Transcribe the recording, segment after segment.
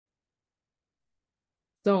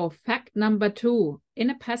So fact number 2, in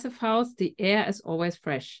a passive house, the air is always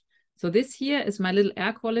fresh. So this here is my little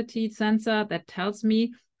air quality sensor that tells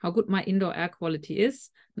me how good my indoor air quality is.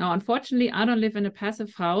 Now, unfortunately, I don't live in a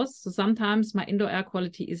passive house, so sometimes my indoor air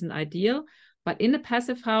quality isn't ideal. But in a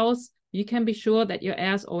passive house, you can be sure that your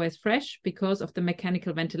air is always fresh because of the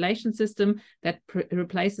mechanical ventilation system that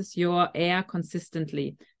replaces your air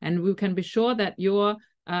consistently. And we can be sure that your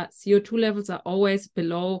CO2 levels are always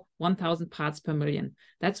below 1,000 parts per million.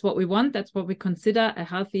 That's what we want. That's what we consider a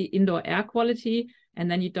healthy indoor air quality. And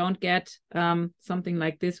then you don't get something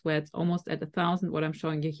like this where it's almost at 1,000, what I'm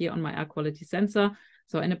showing you here on my air quality sensor.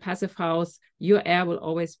 So in a passive house, your air will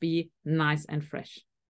always be nice and fresh.